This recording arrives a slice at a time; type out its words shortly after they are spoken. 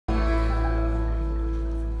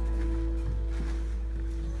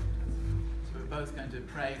both going to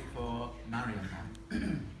pray for Maryam now.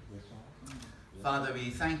 Father, we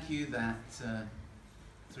thank you that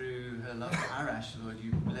through her love for Arash, Lord,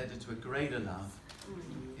 you led her to a greater love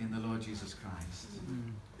in the Lord Jesus Christ.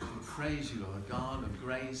 We praise you, Lord, God of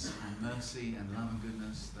grace and mercy and love and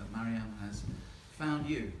goodness, that Maryam has found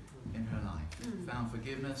you in her life, found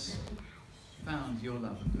forgiveness, found your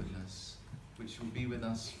love and goodness, which will be with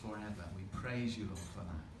us forever. We praise you, Lord, for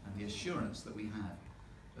that, and the assurance that we have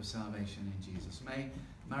of salvation in Jesus. May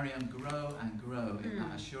Maryam grow and grow in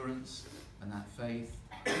that assurance and that faith.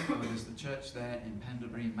 Lord, there's the church there in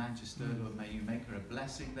Pendlebury, in Manchester. Lord, may you make her a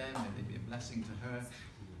blessing there. May they be a blessing to her.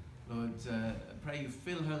 Lord, I pray you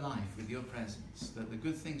fill her life with your presence, that the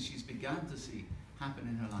good things she's begun to see happen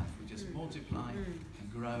in her life will just multiply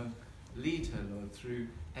and grow. Lead her, Lord, through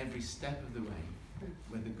every step of the way,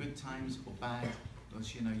 whether good times or bad. Lord,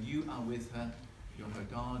 she know you are with her. You're her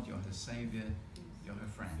God, you're her Saviour, you're her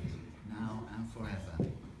friend, now and forever.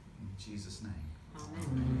 In Jesus' name.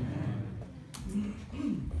 Amen.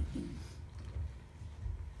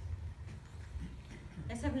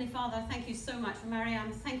 Yes, Heavenly Father, thank you so much for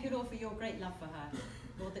Maryam. Thank you, Lord, for your great love for her.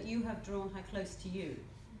 Lord, that you have drawn her close to you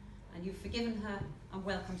and you've forgiven her and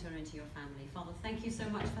welcomed her into your family. Father, thank you so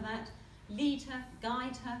much for that. Lead her,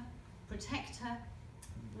 guide her, protect her.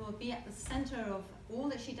 Lord, be at the centre of all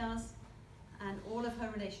that she does and all of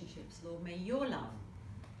her relationships. Lord, may your love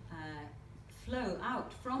flow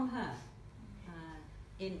out from her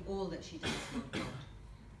in all that she does, Lord God.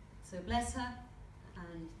 So bless her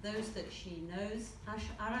and those that she knows,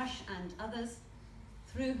 Arash and others,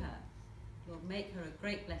 through her. Lord, make her a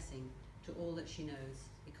great blessing to all that she knows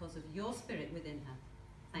because of your spirit within her.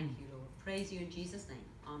 Thank you, Lord. Praise you in Jesus' name.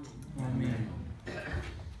 Amen.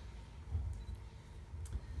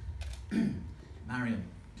 Amen. Maryam,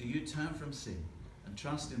 do you turn from sin and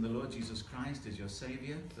trust in the Lord Jesus Christ as your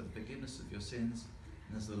Saviour for the forgiveness of your sins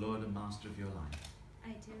and as the Lord and Master of your life?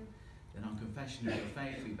 I do. Then on confession of your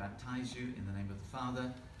faith, we baptize you in the name of the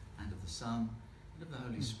Father, and of the Son, and of the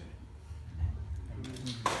Holy Spirit.